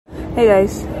Hey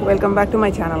guys, welcome back to my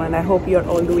channel and I hope you are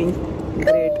all doing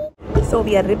great. So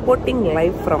we are reporting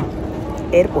live from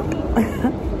airport.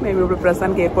 మేము ఇప్పుడు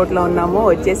ప్రస్తుతానికి ఎయిర్పోర్ట్లో ఉన్నాము.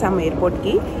 వచ్చేసాము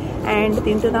ఎయిర్పోర్ట్కి and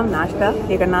తింటున్నాం నాష్టా.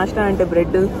 ఇక్కడ నాష్టా అంటే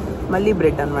బ్రెడ్, మళ్ళీ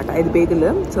బ్రెడ్ అనమాట. ఇది బేగిల్.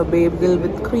 సో బేగిల్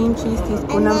విత్ క్రీమ్ చీజ్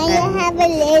తీసుకున్నాం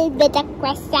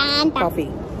కాఫీ.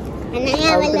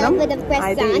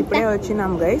 అయితే ఇప్పుడే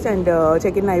వచ్చినాం గైస్ అండ్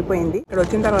చెక్ ఇన్ అయిపోయింది. ఇక్కడ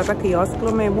వచ్చిన తర్వాత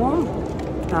కియాస్క్లో మేము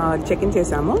చెక్ ఇన్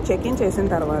చేసాము. చెక్ ఇన్ చేసిన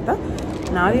తర్వాత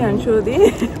నాది అంశుది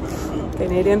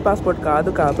కెనేడియన్ పాస్పోర్ట్ కాదు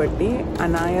కాబట్టి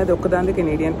అనాయాది ఒక్కదానికి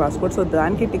కెనేడియన్ పాస్పోర్ట్. సో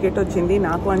దానికి టికెట్ వచ్చింది,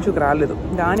 నాకు అంశుకు రాలేదు.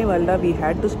 దానివల్ల we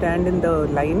had to stand in the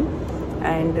line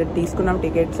and తీసుకున్నాం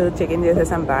టికెట్స్, చెక్ ఇన్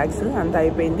చేసేసాం, బ్యాగ్స్ అంతా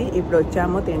అయిపోయింది. ఇప్పుడు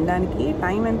వచ్చాము తినడానికి.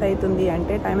 టైం ఎంత అవుతుంది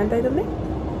అంటే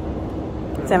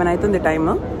 7 అవుతుంది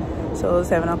టైమ్. సో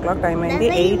 7 o'clock టైం అయింది.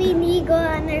 8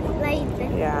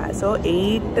 సో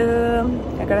 8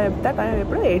 ఎక్కడ చెప్తా టైం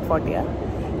ఎప్పుడు 8:40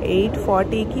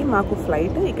 8:40కి మాకు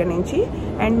ఫ్లైట్ ఇక్కడ నుంచి.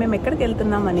 అండ్ మేము ఎక్కడికి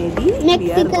వెళ్తున్నాం అనేది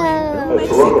మెక్సికో.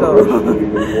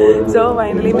 సో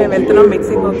ఫైనలీ మేము వెళ్తున్నాం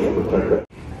మెక్సికోకి.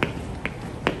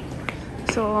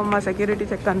 సో మా సెక్యూరిటీ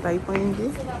చెక్ అంతా అయిపోయింది.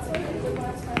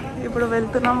 ఇప్పుడు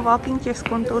వెళ్తున్నాం వాకింగ్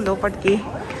చేసుకుంటూ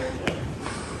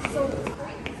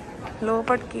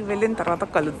లోపలికి వెళ్ళిన తర్వాత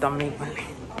కలుద్దాం మిమ్మల్ని.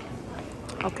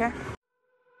 Okay,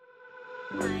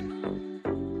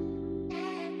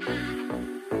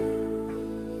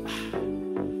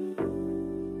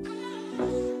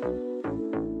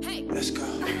 let's go.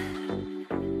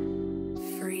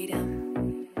 Freedom.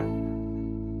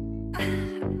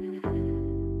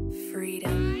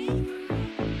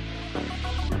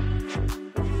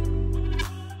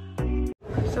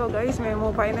 So guys మేము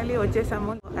ఫైనలీ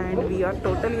వచ్చేసాము and we are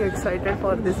totally excited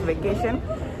for this vacation.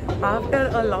 After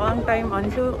a long time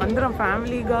అందరం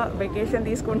ఫ్యామిలీగా వెకేషన్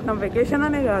తీసుకుంటున్నాం. వెకేషన్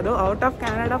అనే కాదు, అవుట్ ఆఫ్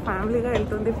కెనడా ఫ్యామిలీగా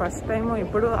వెళ్తుంది ఫస్ట్ టైం.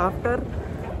 ఇప్పుడు ఆఫ్టర్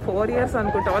 4 years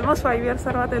అనుకుంటా, ఆల్మోస్ట్ 5 years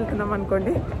తర్వాత వెళ్తున్నాం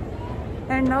అనుకోండి.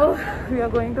 And now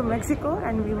we are going to Mexico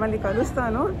and మిమ్మల్ని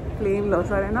కలుస్తాను ప్లేన్లో,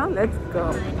 సరేనా? Let's go.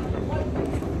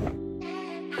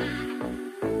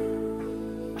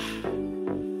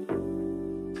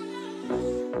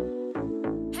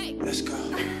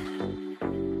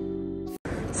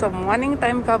 So morning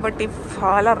time కాబట్టి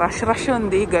చాలా రష్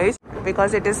ఉంది guys,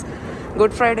 because it is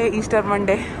good Friday, Easter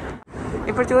Monday.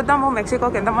 ఇప్పుడు చూద్దాము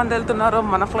మెక్సికోకి ఎంతమంది వెళ్తున్నారో,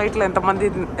 మన ఫ్లైట్లో ఎంతమంది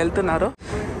వెళ్తున్నారో.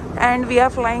 And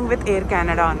we are flying with air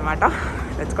Canada అనమాట.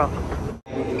 Let's go.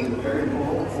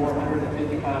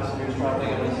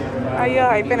 అయ్యో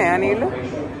అయిపోయినాయా నీళ్ళు?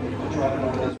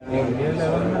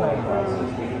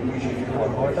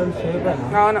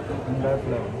 అవును,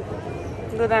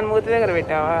 నువ్వు దాని మూతి దగ్గర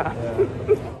పెట్టావా?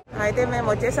 అయితే మేము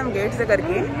వచ్చేసాం గేట్స్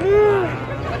దగ్గరికి.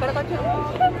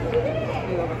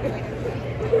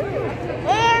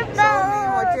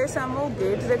 మేము వచ్చేసాము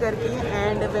గేట్స్ దగ్గరికి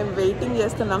అండ్ మేము వెయిటింగ్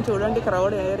చేస్తున్నాం. చూడండి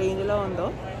క్రౌడ్ ఏ రేంజ్లో ఉందో.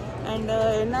 అండ్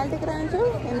ఎన్నాళ్ళకి రాంచు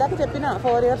ఇందాక చెప్పిన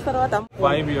 4 years తర్వాత,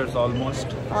 5 years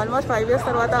ఆల్మోస్ట్ 5 years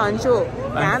తర్వాత Anshu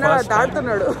Canada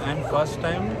దాటుతున్నాడు. And first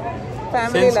time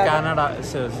family Canada,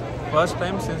 first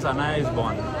time since Anaya is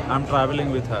born I'm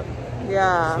traveling with her.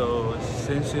 So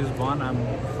since she is born,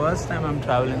 first time I'm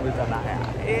traveling with Anaya.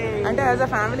 అంటే as a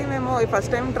family మేము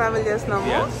first time travel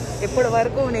చేస్తున్నాము. ఇప్పటి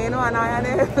వరకు నేను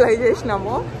అనాయానే fly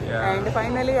చేసినాము. And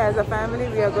finally as a family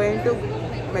we are going to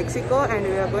Mexico and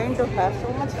we are going to have so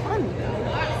much fun.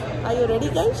 Are you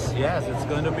ready guys? Yes, it's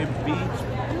going to be beach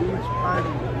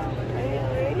party.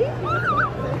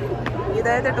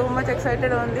 ఇదైతే too much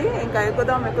excited ఉంది. ఇంకా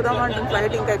ఎక్కుదాం అంటుంది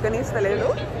flight, ఇంకా ఎక్కనిస్తలేదు.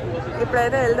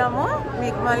 ఇప్పుడైతే వెళ్దాము.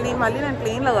 మీకు మళ్ళీ నేను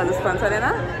ప్లేన్లో కలుస్తాను,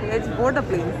 సరేనా? Let's board the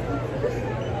plane.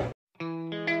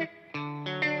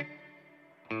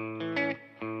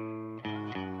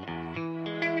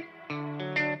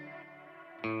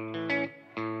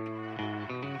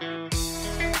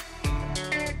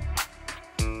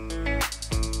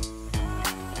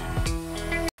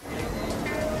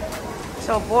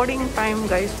 So boarding time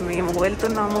guys, మేము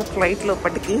వెళ్తున్నాము ఫ్లైట్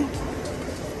లోపటికి.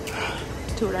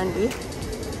 చూడండి,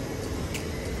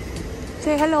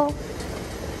 సే హలో.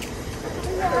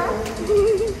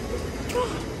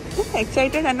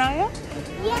 ఎక్సైటెడ్ అన్నాయా?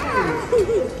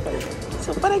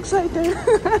 Super excited.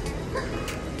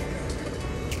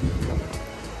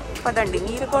 పదండి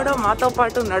మీరు కూడా మాతో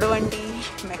పాటు నడవండి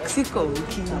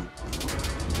మెక్సికోకి.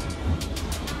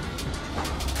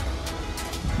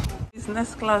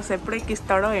 బిజినెస్ క్లాస్ ఎప్పుడు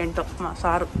ఎక్కిస్తాడో ఏంటో మా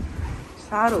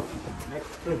సారు.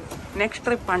 నెక్స్ట్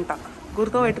ట్రిప్ అంట,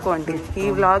 గుర్తుపెట్టుకోండి. ఈ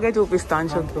వ్లాగే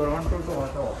చూపిస్తాను.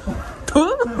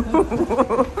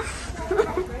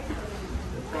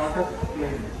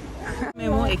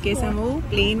 మేము ఎక్కేసాము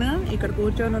ప్లేన్, ఇక్కడ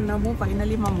కూర్చొని ఉన్నాము.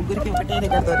 ఫైనలీ మా ముగ్గురికి ఒకటే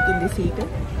దగ్గర దొరికింది seat.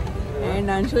 And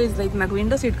Anshu is like నాకు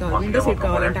విండో సీట్ కావాలంటే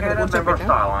అక్కడ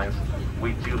కూర్చోబెట్టా.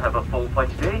 We do have a full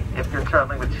flight today. If you're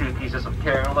traveling with 2 pieces of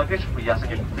carry-on luggage, we ask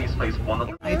you to please place one of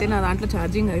them. అయితే నా దాంట్లో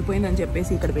charging అయిపోయిందని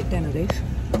చెప్పేసి ఇక్కడ పెట్టాను గైస్.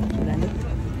 చూడండి.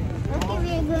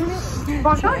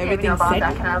 Everything set.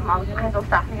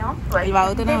 ఇవి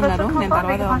అవుతూనే ఉన్నారు. నేను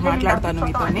తర్వాత మాట్లాడతాను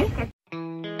మీతోని.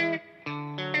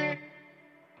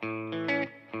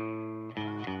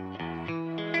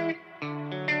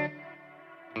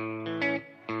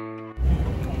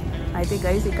 అయితే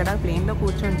గైస్ ఇక్కడ ప్లేన్లో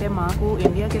కూర్చుంటే మాకు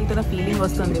ఇండియాకి వెళ్తున్న ఫీలింగ్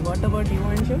వస్తుంది. What about you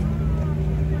Anshu?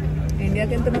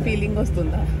 ఇండియాకి వెళ్తున్న ఫీలింగ్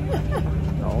వస్తుందా?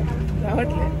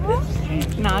 రావట్లేదు.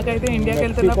 నాకైతే ఇండియాకి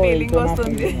వెళ్తున్న ఫీలింగ్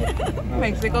వస్తుంది.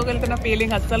 మెక్సికోకి వెళ్తున్న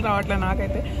ఫీలింగ్ అస్సలు రావట్లేదు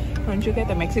నాకైతే. Anshuకి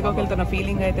అయితే మెక్సికోకి వెళ్తున్న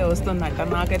ఫీలింగ్ అయితే వస్తుందంట.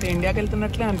 నాకైతే ఇండియాకి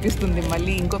వెళ్తున్నట్లే అనిపిస్తుంది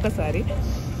మళ్ళీ ఇంకొకసారి.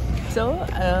 So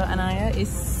అనాయ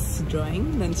is drawing.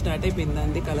 దాన్ని స్టార్ట్ అయిపోయింది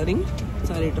అంది కలరింగ్.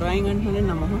 సారీ డ్రాయింగ్ అంటున్నాను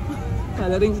నమ్మకం.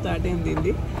 కలరింగ్ స్టార్ట్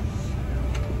అయింది.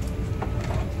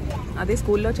 అదే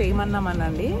స్కూల్లో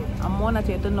చేయమన్నామనండి. అమ్మో నా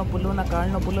చేతుల నొప్పులు, నా కాళ్ళ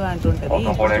నొప్పులు అంటుంటది.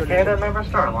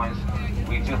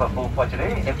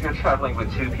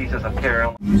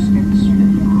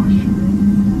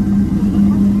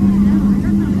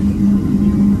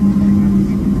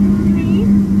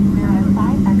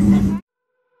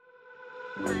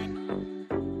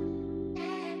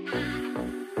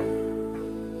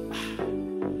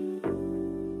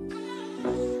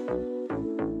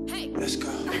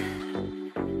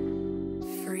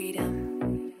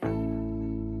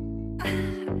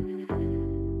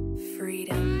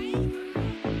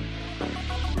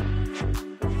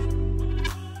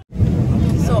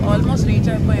 ఆల్మోస్ట్ రీచ్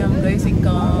అయిపోయాం గైస్.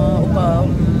 ఇంకా ఒక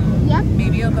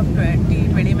మేబీ ఒక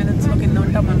 20 minutesలో కింద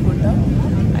ఉంటాం అనుకుంటా.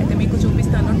 అయితే మీకు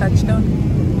చూపిస్తాను touch down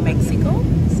Mexico.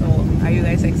 So I you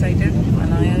guys excited?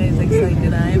 అనాయ is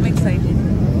excited, I'm excited.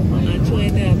 Anshu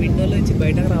అయితే ఆ విండోలో నుంచి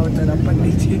బయటకు రావట్లేదు అప్పటి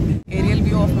నుంచి. ఏరియల్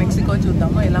వ్యూ ఆఫ్ మెక్సికో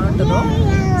చూద్దాము ఎలా ఉంటుందో.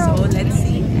 So let's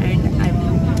see and I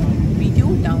will meet you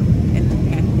down in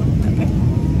Cancun. Okay,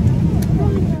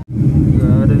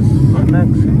 that is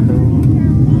Mexico.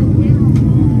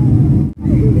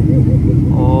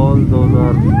 All those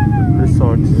are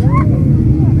resorts.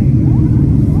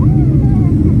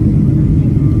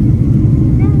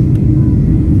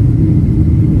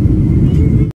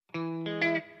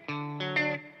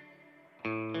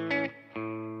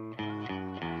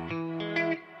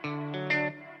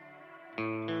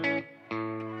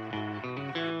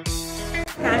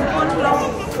 క్యాన్కున్లో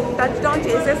touch down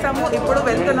చేసేసాము. ఇప్పుడు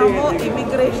వెళ్తున్నాము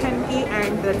ఇమిగ్రేషన్కి.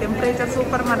 And temperature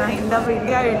super. మన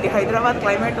ఇండియా ఏంటి హైదరాబాద్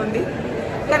క్లైమేట్ ఉంది,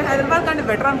 కానీ హైదరాబాద్ కంటే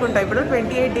బెటర్ అనుకుంటా. ఇప్పుడు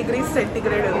 28 degrees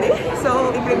సెంటిగ్రేడ్ ఉంది. సో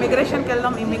ఇప్పుడు ఇమిగ్రేషన్కి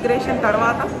వెళ్దాం. ఇమిగ్రేషన్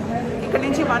తర్వాత ఇక్కడ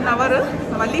నుంచి 1 hour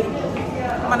మళ్ళీ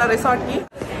మన రిసార్ట్కి.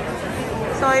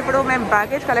 సో ఇప్పుడు మేము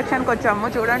బ్యాగేజ్ కలెక్షన్కి వచ్చాము.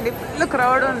 చూడండి ఫుల్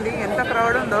క్రౌడ్ ఉంది. ఎంత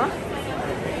క్రౌడ్ ఉందో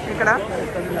ఇక్కడ.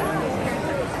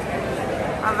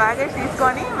 ఆ బ్యాగేజ్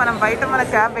తీసుకొని మనం బయట మన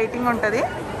క్యాబ్ వెయిటింగ్ ఉంటుంది.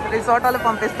 రిసార్ట్ వాళ్ళు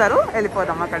పంపిస్తారు.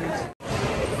 వెళ్ళిపోదాం అక్కడి నుంచి.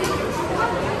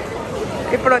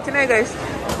 ఇప్పుడు వచ్చినాయి గైస్.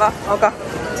 ఒక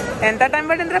ఎంత టైం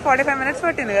పట్టింది? 45 minutes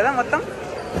పట్టింది కదా మొత్తం.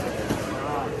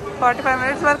 45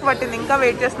 minutes వరకు పట్టింది. ఇంకా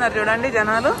వెయిట్ చేస్తున్నారు చూడండి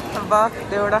జనాలు. అబ్బా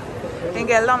దేవుడా.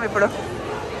 ఇంకెళ్దాం ఇప్పుడు.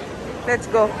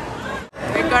 Let's go.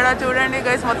 ఇక్కడ చూడండి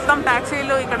గైస్ మొత్తం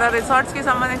ట్యాక్సీలు. ఇక్కడ రిసార్ట్స్కి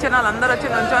సంబంధించిన వాళ్ళందరూ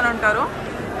వచ్చి నుంచొని ఉంటారు.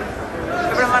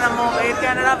 ఇప్పుడు మనము ఎయిర్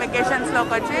కెనడా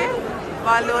వెకేషన్స్లోకి వచ్చి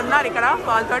వాళ్ళు ఉన్నారు ఇక్కడ,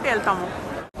 వాళ్ళతోటి వెళ్తాము.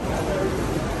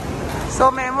 సో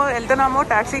మేము వెళ్తున్నాము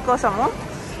ట్యాక్సీ కోసము.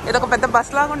 ఇదొక పెద్ద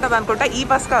బస్ లాగా ఉంటుంది అనుకుంటా. ఈ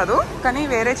బస్ కాదు, కానీ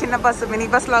వేరే చిన్న బస్సు, మినీ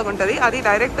బస్ లాగా ఉంటుంది. అది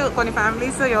డైరెక్ట్ కొన్ని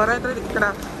ఫ్యామిలీస్ ఎవరైతే ఇక్కడ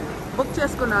బుక్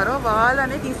చేసుకున్నారో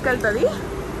వాళ్ళని తీసుకెళ్తుంది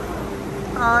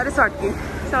రిసార్ట్కి.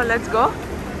 So let's go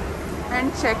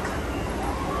and check.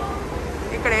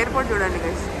 ఇక్కడ ఎయిర్పోర్ట్ చూడండి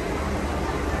గైస్.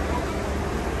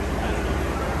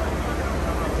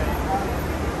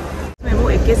 మేము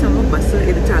ఎక్కేసాము బస్సు.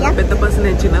 ఇది చాలా పెద్ద బస్సు.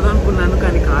 నేను చిన్నది అనుకున్నాను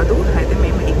కానీ కాదు. అయితే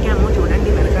మేము ఎక్కాము. చూడండి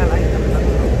వెనకాల.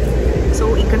 సో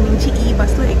ఇక్కడ నుంచి ఈ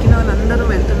బస్సులో ఎక్కిన వాళ్ళందరూ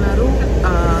వెళ్తున్నారు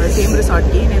సేమ్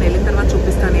రిసార్ట్కి. నేను వెళ్ళిన తర్వాత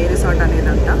చూపిస్తాను ఏ resort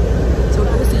అనేదంతా. So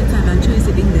 2 seats and Anshu is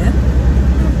sitting there.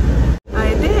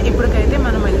 అయితే ఇప్పటికైతే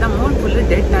మనం వెళ్దాము. Full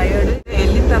dead tired.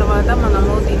 వెళ్ళిన తర్వాత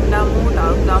మనము తిందాము,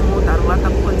 తాగుదాము, తర్వాత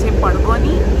కొంచెం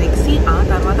పడుకొని లెక్సి ఆ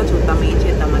తర్వాత చూద్దాం ఏం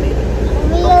చేద్దాం అనేది.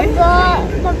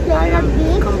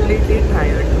 Completely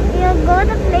tired.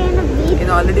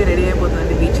 ఇది ఆల్రెడీ రెడీ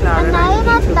అయిపోతుంది బీచ్లో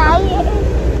ఆడడానికి.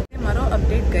 మరో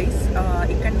అప్డేట్ గైస్.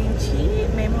 ఇక్కడ నుంచి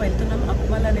మేము వెళ్తున్నాం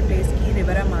అక్మల్ అనే ప్లేస్కి,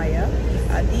 రివరమాయ.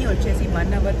 అది వచ్చేసి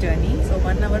 1 hour journey. So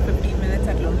 1 hour 15 minutes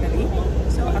అట్లా ఉంటుంది.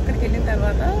 సో అక్కడికి వెళ్ళిన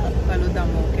తర్వాత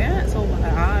కలుద్దాము. ఓకే, సో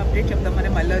ఆ అప్డేట్ చెప్దామని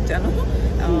మళ్ళీ వచ్చాను.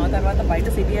 తర్వాత బయట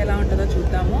సిటీ ఎలా ఉంటుందో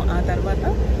చూద్దాము. ఆ తర్వాత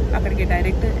అక్కడికి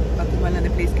డైరెక్ట్ అకుమల్ అనే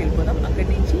ప్లేస్కి వెళ్ళిపోదాం. అక్కడి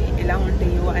నుంచి ఎలా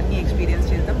ఉంటాయో అన్నీ ఎక్స్పీరియన్స్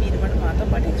చేద్దాం. మీరు కూడా మాతో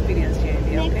పాటు ఎక్స్పీరియన్స్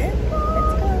చేయండి. Okay,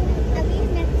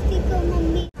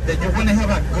 that you're going to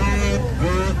have a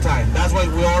good time. That's why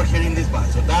we are here in this bus.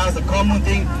 So that's a common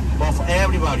thing for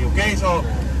everybody, okay? So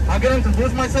I'm going to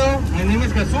introduce myself. My name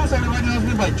is Jesus. Everybody knows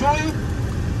me by Chuy.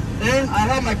 Then I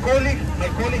have my colleague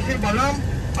here, Balam.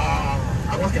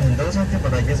 I was going to do something,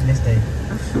 but I just missed it.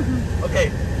 Okay,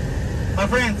 my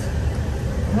friends,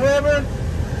 whoever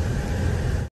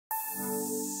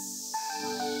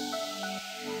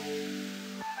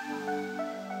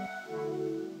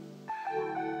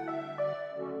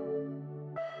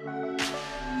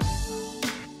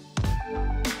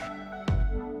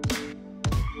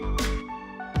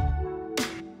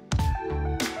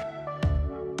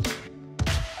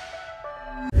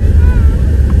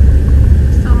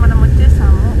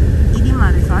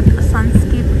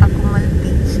సన్స్కేప్ అకుమల్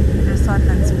beach resort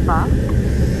and spa.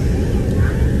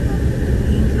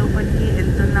 ఇంట్లోపలికి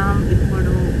వెళ్తున్నాం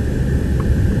ఇప్పుడు.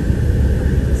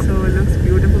 So looks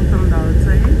beautiful from the out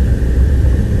side.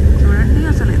 చూడండి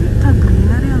అసలు ఎంత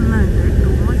greenery ఉందంటే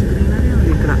too much greenery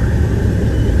ఉంది ఇక్కడ.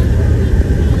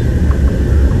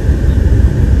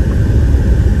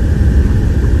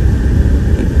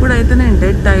 ఇప్పుడైతే నేను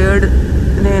డెడ్ టయర్డ్.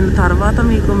 నేను తర్వాత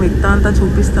మీకు మిగతా అంతా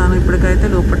చూపిస్తాను. ఇప్పటికైతే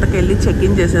లోపలికి వెళ్ళి చెక్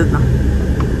ఇన్ చేసేద్దాం.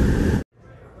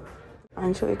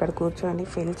 అంశు ఇక్కడ కూర్చొని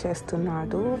ఫిల్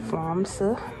చేస్తున్నాడు ఫామ్స్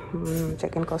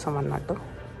చెక్ ఇన్ కోసం అన్నట్టు.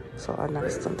 సో అది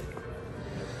నడుస్తుంది.